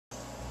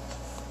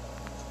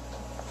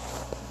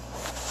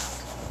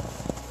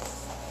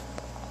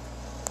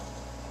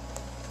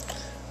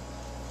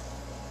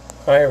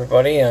Hi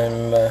everybody,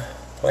 I'm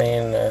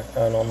playing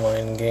an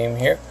online game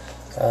here.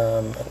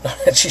 I'm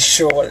not actually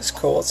sure what it's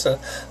called, so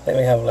let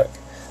me have a look.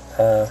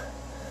 Hi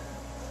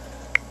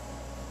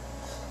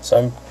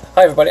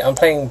everybody, I'm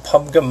playing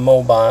PUBG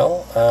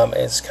Mobile.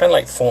 It's kind of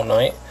like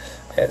Fortnite.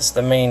 It's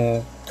the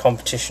main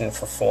competition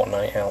for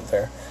Fortnite out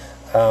there.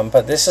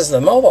 But this is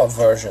the mobile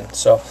version,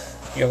 so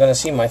you're going to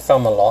see my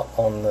thumb a lot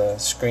on the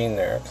screen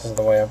there because of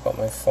the way I've got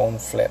my phone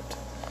flipped.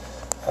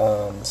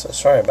 So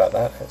sorry about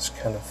that, it's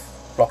kind of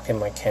blocking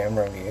my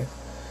camera view.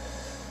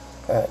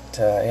 But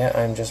yeah,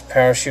 I'm just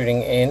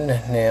parachuting in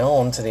now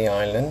onto the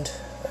island.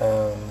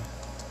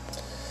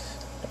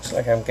 Looks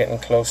like I'm getting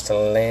close to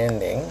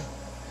landing.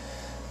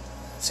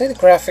 I'd say the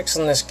graphics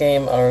in this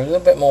game are a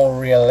little bit more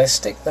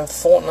realistic than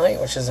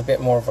Fortnite, which is a bit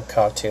more of a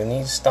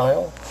cartoony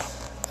style.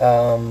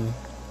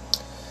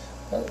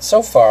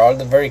 So far,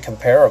 they're very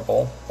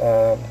comparable.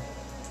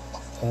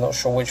 I'm not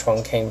sure which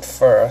one came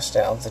first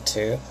out of the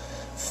two.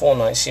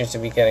 Fortnite seems to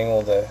be getting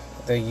all the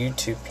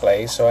YouTube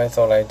play, so I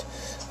thought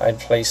I'd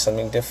play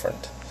something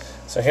different.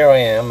 So here I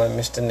am, I'm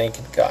Mr.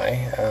 Naked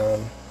Guy,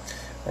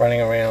 running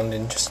around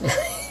in just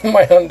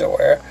my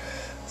underwear.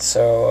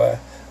 So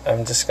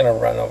I'm just gonna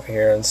run over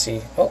here and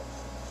see. Oh,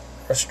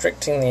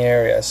 restricting the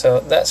area. So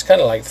that's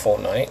kind of like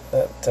Fortnite.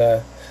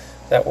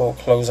 That will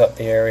close up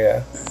the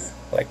area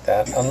like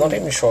that. I'm not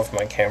even sure if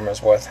my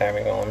camera's worth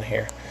having on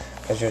here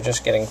because you're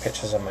just getting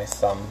pictures of my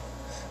thumb.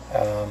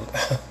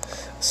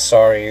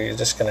 Sorry, you're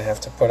just gonna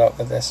have to put up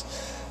with this.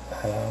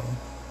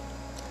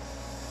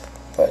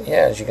 But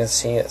yeah, as you can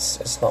see,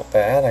 it's not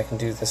bad. I can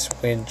do this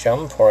weird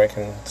jump, or I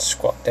can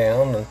squat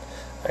down, and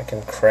I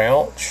can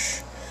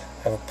crouch.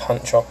 I have a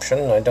punch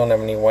option. I don't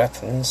have any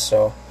weapons,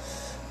 so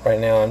right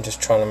now I'm just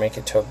trying to make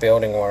it to a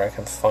building where I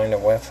can find a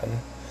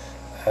weapon.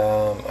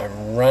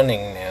 I'm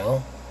running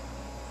now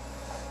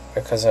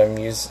because I'm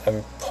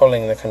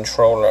pulling the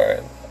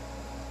controller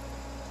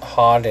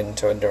hard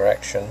into a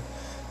direction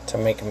to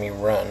make me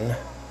run.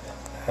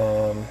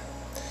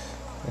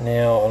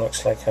 Now it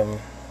looks like I'm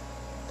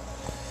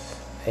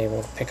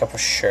able to pick up a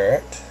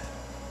shirt,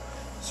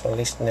 so at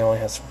least now I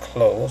have some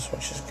clothes,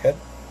 which is good.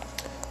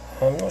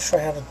 I'm not sure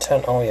how to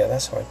turn. Oh yeah,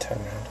 that's how I turn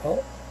around.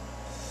 Oh,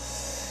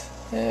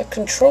 yeah,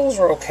 controls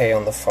are okay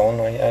on the phone.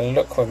 I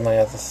look with my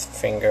other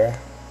finger,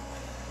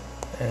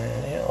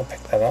 and yeah, I'll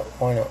pick that up.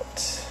 Why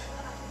not?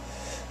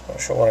 Not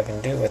sure what I can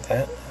do with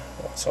that.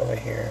 What's over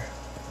here?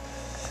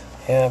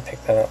 Yeah,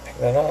 pick that up. Pick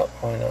that up.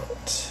 Why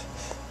not?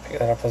 Pick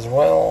that up as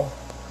well.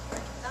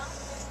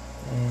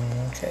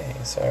 Okay,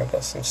 so I've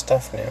got some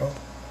stuff now.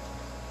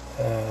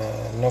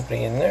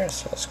 Nobody in there,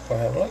 so let's go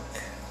have a look.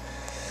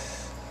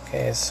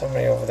 Okay, there's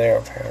somebody over there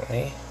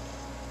apparently.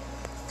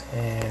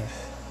 And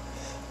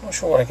I'm not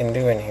sure what I can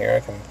do in here. I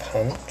can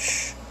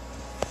punch.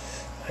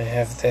 I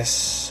have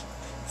this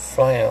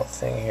fly out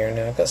thing here.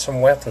 Now I've got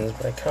some weapons,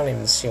 but I can't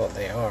even see what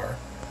they are.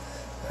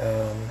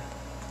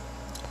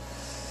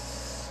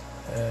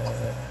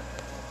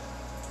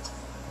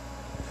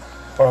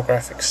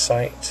 Holographic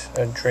sight,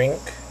 a drink,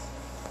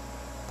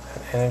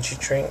 an energy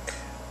drink,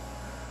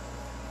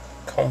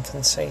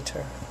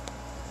 compensator.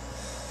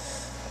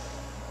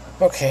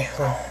 Okay,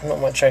 well, not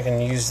much I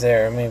can use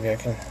there. Maybe I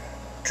can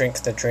drink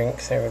the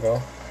drink. There we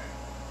go.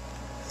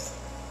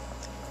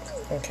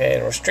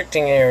 Okay,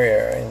 restricting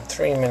area in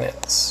 3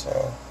 minutes.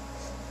 So,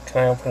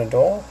 can I open a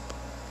door?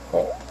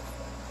 Oh,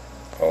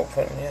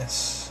 open,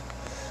 yes.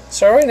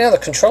 So right now the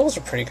controls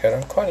are pretty good.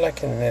 I'm quite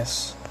liking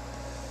this.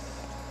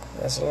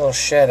 There's a little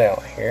shed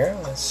out here.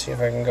 Let's see if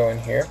I can go in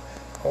here.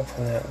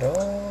 Open that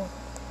door.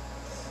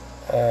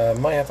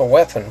 Might have a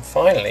weapon.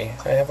 Finally,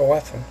 I have a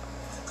weapon.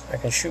 I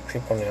can shoot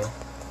people now.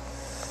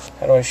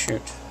 How do I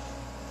shoot?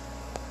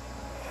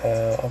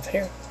 Up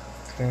here?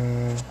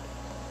 Seem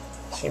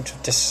to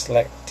have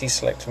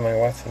deselected my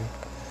weapon.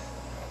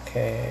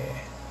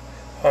 Okay.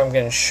 Oh, I'm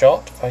getting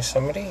shot by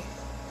somebody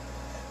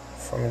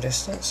from a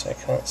distance. I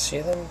can't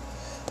see them.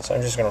 So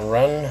I'm just going to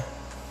run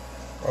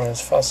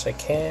as fast as I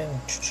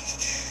can.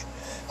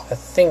 I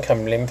think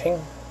I'm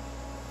limping.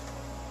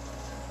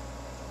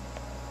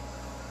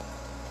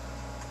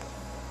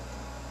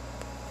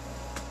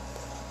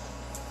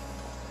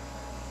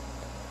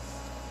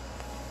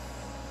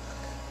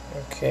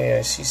 Okay,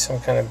 I see some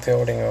kind of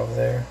building over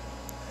there.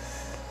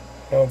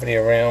 Nobody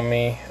around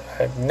me.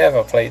 I've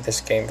never played this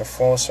game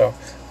before, so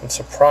I'm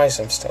surprised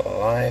I'm still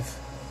alive.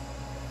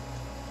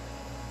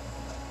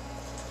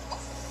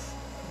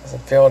 There's a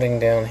building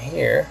down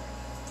here.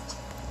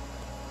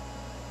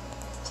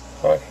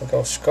 Oh, I can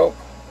go scope.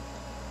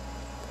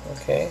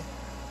 Okay.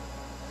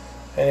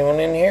 Anyone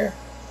in here?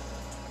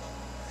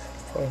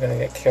 Probably gonna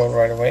get killed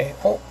right away.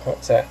 Oh,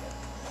 what's that?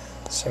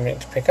 Something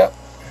to pick up.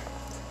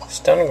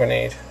 Stun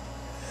grenade.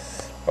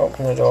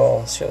 Open the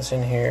door, see what's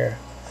in here.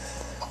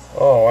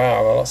 Oh wow,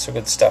 I've got lots of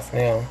good stuff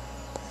now.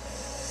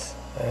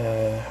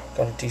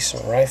 Got a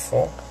decent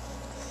rifle.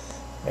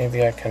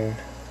 Maybe I can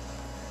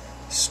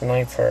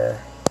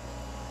sniper.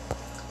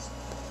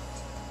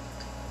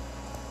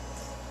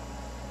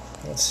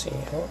 Let's see.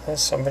 Oh, there's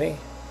somebody.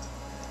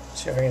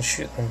 Let's see if I can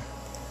shoot them.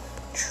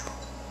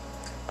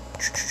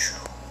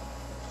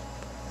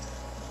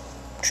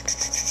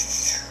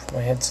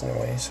 My head's in the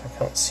way, so I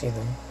can't see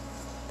them.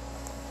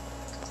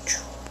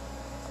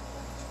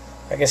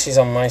 I guess he's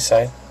on my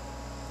side.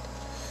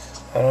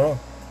 I don't know.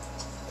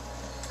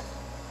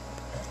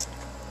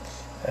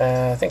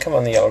 I think I'm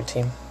on the yellow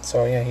team,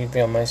 so yeah, he'd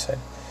be on my side.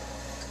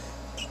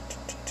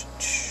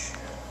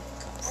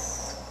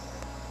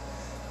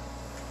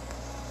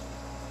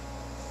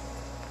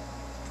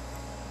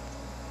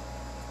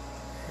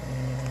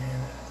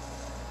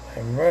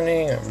 And I'm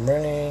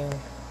running.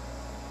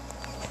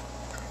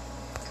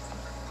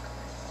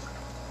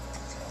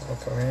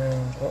 Look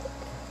around. Oh.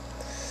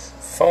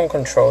 Phone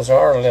controls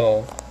are a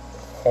little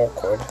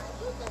awkward.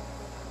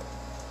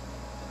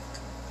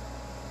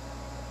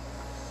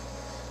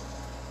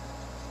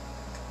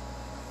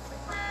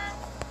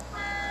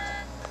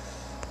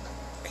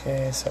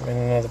 Okay, so I'm in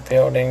another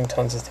building,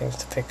 tons of things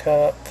to pick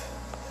up.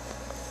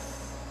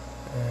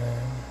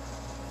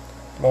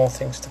 More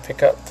things to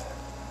pick up.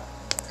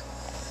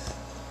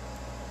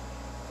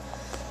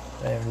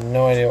 I have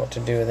no idea what to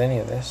do with any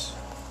of this.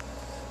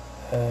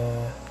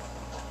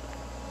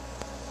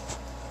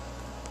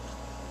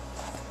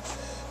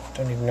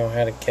 Don't even know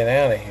how to get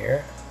out of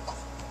here.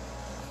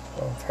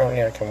 Well,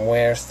 apparently I can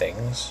wear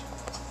things.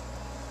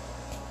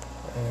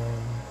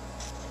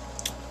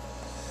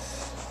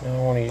 Now I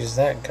want to use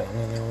that gun,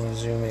 and I want to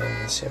zoom in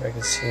and see if I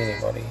can see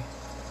anybody.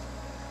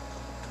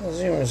 The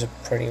zoomers are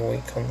pretty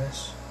weak on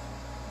this.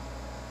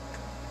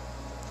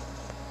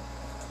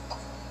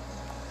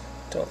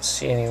 Don't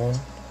see anyone.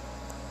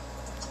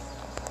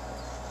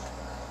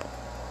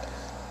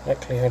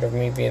 Likelihood of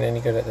me being any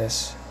good at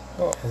this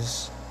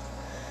is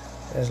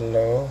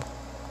low.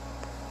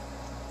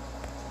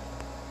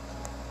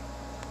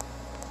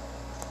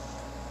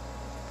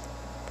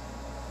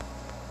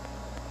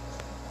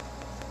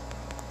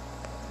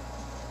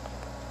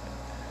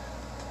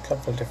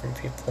 Couple of different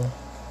people.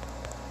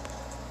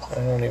 I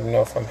don't even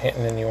know if I'm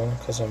hitting anyone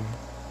because I'm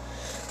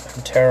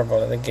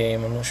terrible at the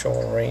game. I'm not sure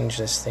what range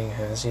this thing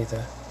has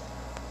either.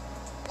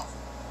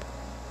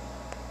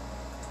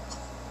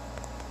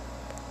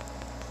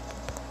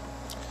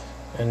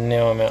 And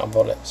now I'm out of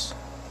bullets.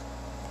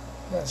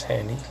 That's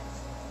handy.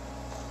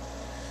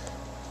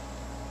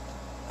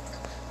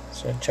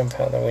 So I jump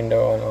out the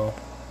window and I'll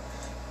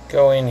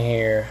go in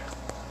here,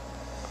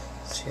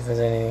 see if there's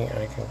anything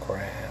I can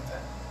grab.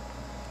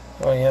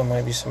 Oh yeah,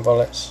 maybe some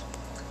bullets.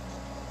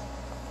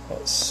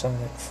 That's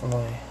something for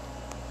my...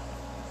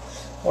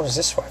 What is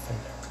this weapon?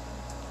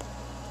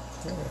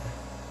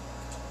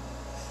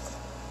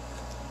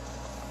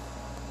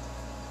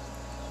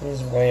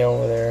 He's way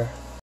over there.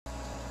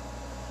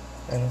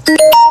 I don't think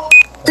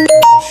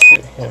I'll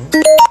shoot him.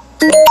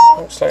 Oh,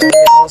 looks like I'm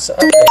getting lots of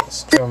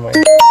updates during my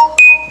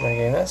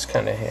game. That's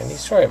kind of handy.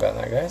 Sorry about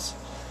that, guys.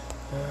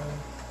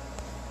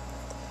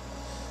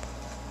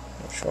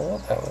 Not sure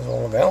what that was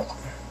all about.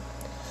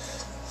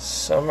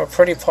 So I'm a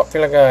pretty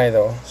popular guy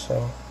though,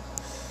 so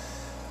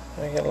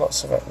I get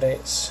lots of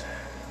updates.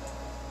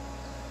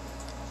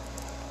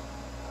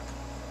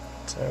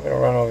 So I'm going to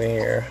run over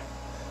here.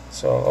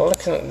 So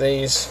looking at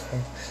these,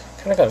 I'm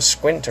kind of got to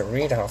squint to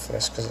read half of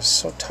this because it's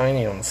so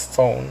tiny on the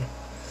phone.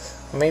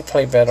 I may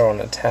play better on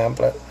a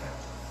tablet.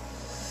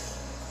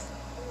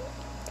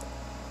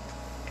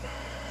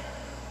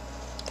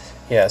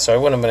 Yeah, so I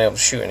wouldn't have been able to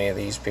shoot any of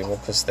these people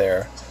because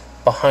they're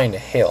behind a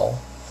hill.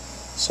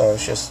 So I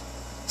was just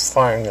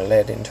firing a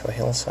lead into a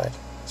hillside.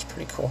 It's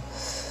pretty cool.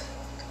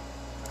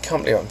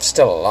 Can't believe I'm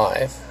still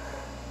alive.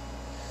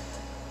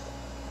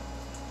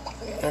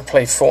 I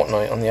play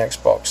Fortnite on the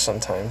Xbox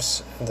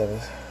sometimes,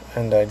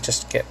 and I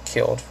just get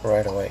killed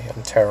right away.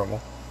 I'm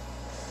terrible.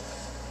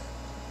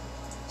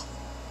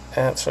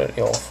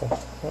 Absolutely awful.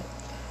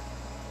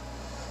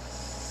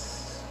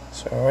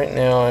 So right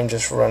now I'm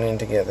just running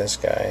to get this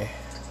guy.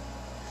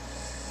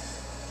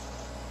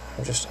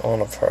 I'm just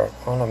on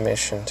a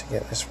mission to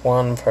get this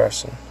one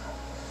person.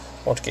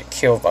 Or to get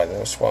killed by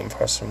this one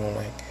person, more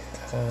like.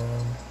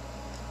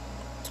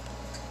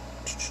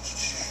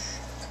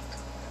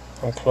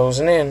 I'm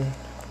closing in.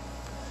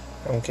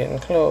 I'm getting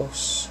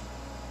close.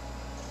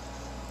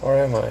 Or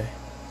am I?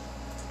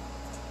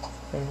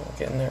 I'm not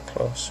getting that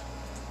close.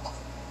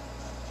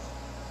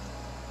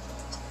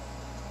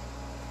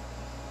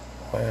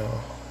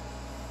 Wow.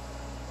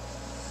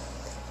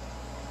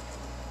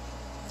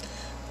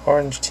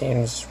 Orange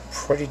team's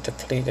pretty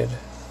depleted.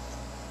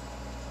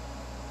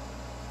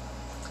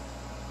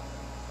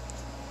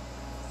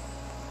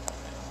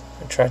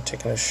 I tried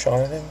taking a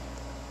shot at him,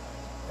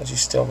 but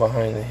he's still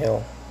behind the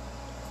hill.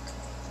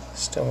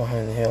 Still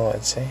behind the hill,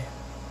 I'd say.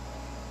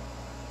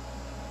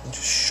 I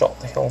just shot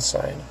the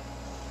hillside.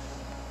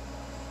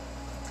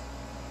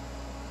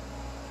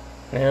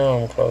 Now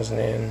I'm closing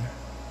in.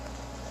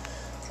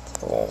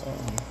 Boom,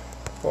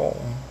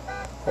 boom,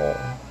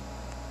 boom.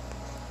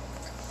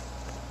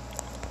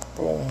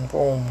 Boom,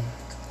 boom.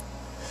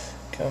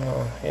 Come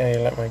on. Yeah, you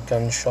like my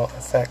gunshot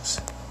effects.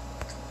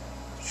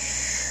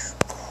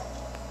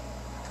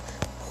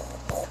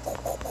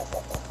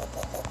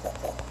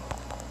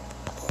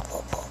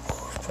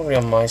 Probably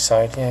on my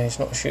side. Yeah, he's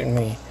not shooting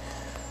me.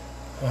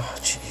 Oh,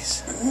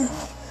 jeez.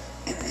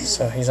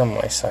 So he's on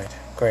my side.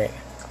 Great.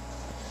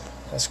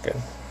 That's good.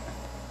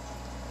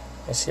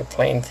 I see a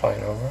plane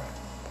flying over.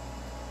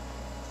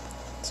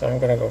 So I'm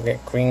gonna go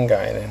get green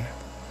guy then.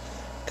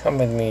 Come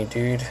with me,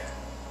 dude.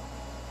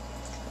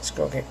 Let's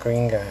go get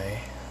green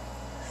guy.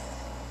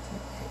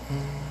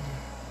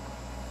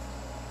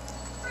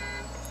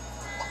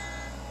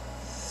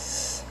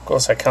 Of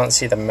course I can't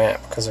see the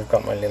map because I've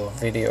got my little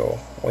video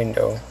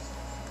window,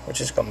 which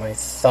has got my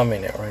thumb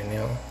in it right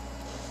now.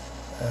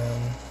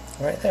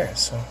 Right there,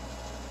 so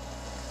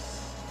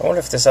I wonder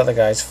if this other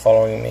guy's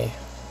following me.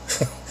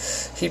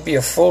 He'd be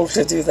a fool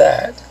to do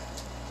that.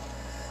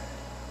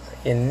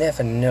 You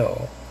never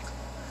know.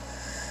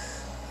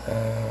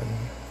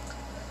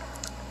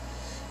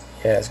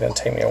 Yeah, it's going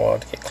to take me a while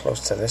to get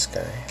close to this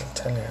guy, I'll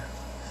tell you.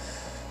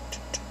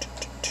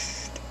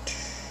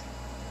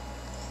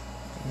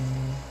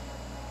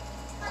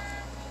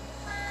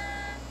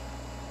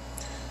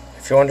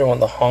 If you're wondering what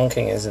the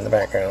honking is in the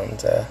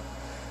background,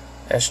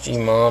 SG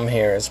Mom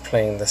here is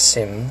playing The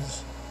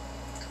Sims.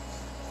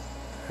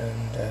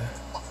 And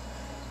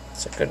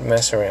it's a good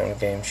mess around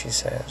game, she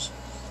says.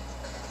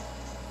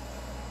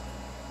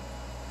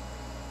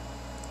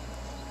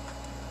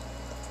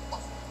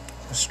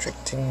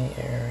 Restricting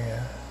the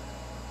area.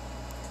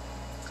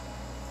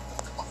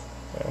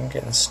 I'm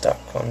getting stuck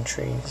on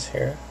trees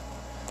here.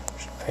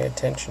 Should pay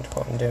attention to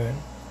what I'm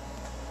doing.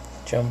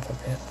 Jump a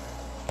bit.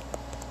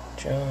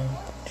 Jump,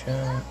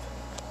 jump.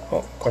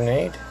 Oh,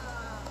 grenade.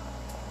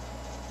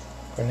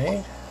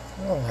 Grenade?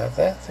 I'll have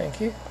that,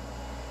 thank you.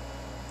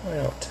 Why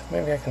not?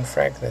 Maybe I can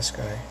frag this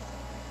guy.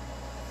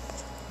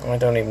 I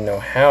don't even know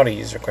how to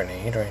use a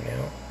grenade right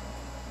now.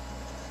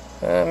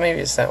 Maybe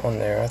it's that one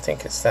there. I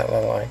think it's that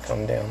little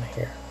icon down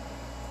here.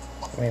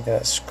 Maybe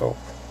that's scope.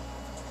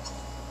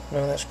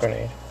 No, that's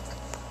grenade.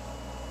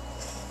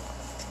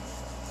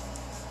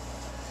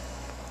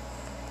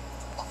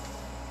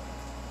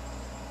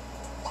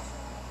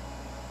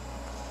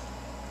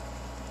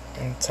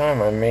 By the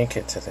time I make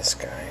it to this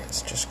guy,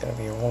 it's just going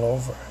to be all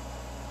over.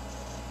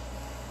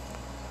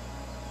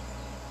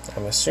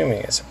 I'm assuming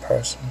it's a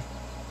person.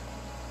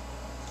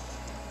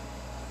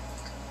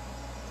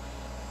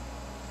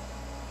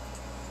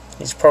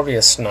 He's probably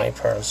a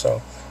sniper,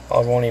 so I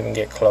won't even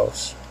get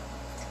close.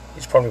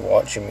 He's probably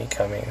watching me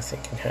coming and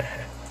thinking,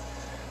 haha,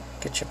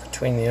 get you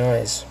between the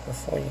eyes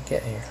before you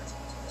get here.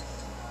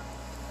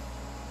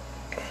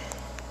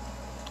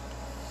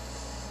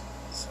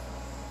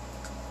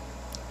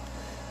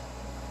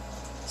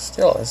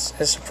 Still,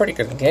 it's a pretty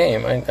good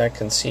game. I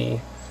can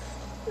see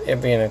it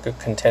being a good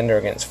contender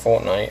against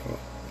Fortnite.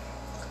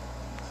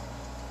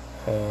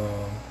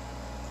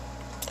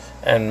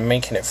 And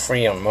making it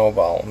free on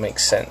mobile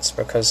makes sense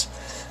because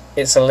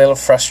it's a little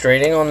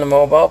frustrating on the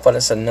mobile, but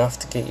it's enough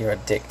to get you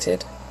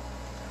addicted.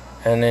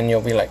 And then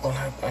you'll be like,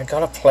 well, I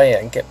gotta play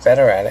it and get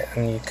better at it,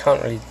 and you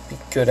can't really be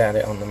good at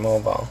it on the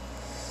mobile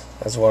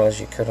as well as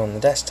you could on the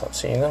desktop,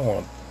 so you're gonna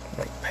want to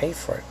like pay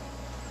for it.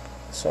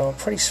 So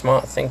pretty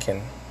smart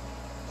thinking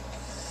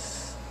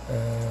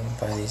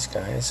by these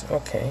guys.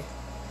 Okay,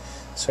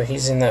 so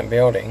he's in that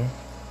building.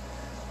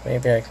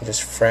 Maybe I can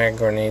just frag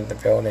grenade the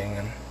building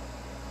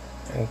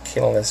and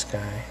kill this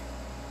guy.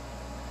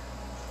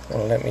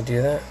 Will it let me do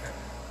that?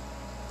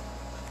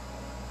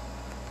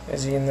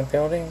 Is he in the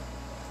building?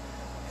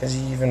 Is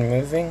he even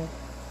moving?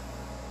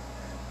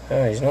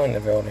 Oh, he's not in the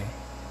building.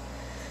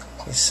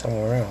 He's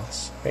somewhere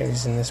else. Maybe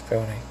he's in this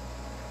building.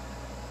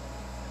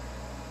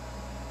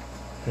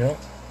 No.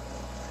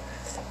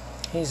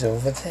 He's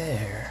over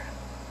there.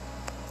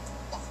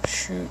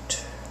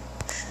 Shoot.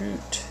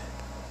 Shoot.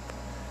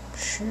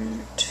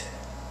 Shoot.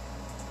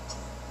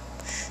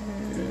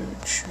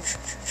 Shoot, shoot,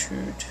 shoot, shoot,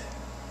 shoot.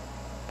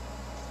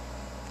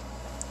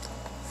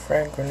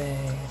 Frag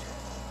grenade.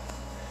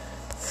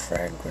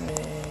 Frag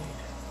grenade.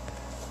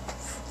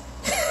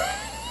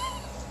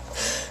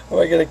 Am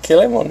I gonna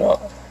kill him or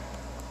not?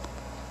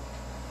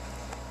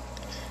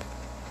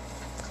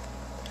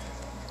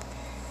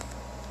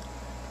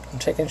 I'm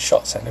taking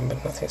shots at him,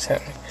 but nothing's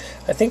happening.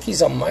 I think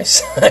he's on my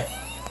side.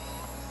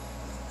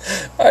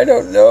 I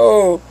don't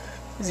know.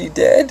 Is he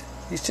dead?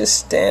 He's just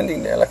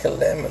standing there like a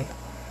lemon.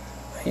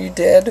 Are you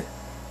dead?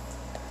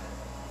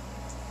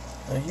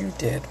 Are you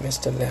dead,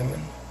 Mr.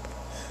 Lemon?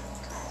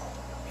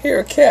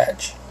 Here,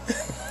 catch.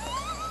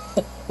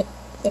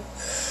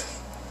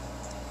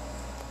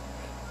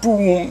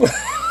 Boom.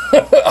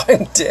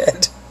 I'm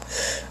dead.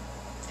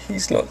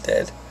 He's not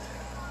dead.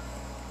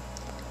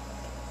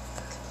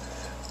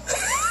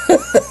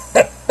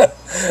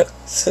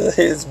 So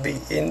here's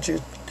me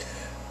injured,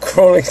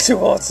 crawling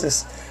towards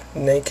this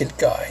naked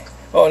guy.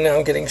 Oh, now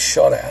I'm getting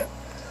shot at.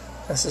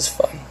 This is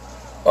fun.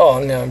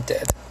 Oh, now I'm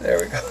dead. There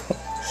we go.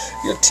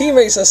 Your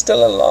teammates are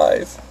still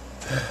alive.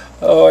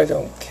 Oh, I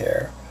don't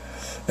care.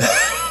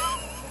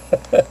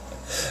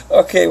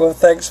 Okay, well,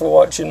 thanks for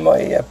watching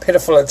my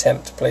pitiful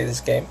attempt to play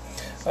this game.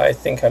 I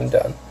think I'm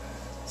done.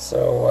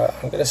 So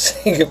I'm going to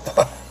say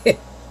goodbye.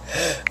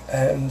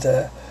 And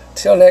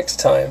till next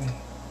time.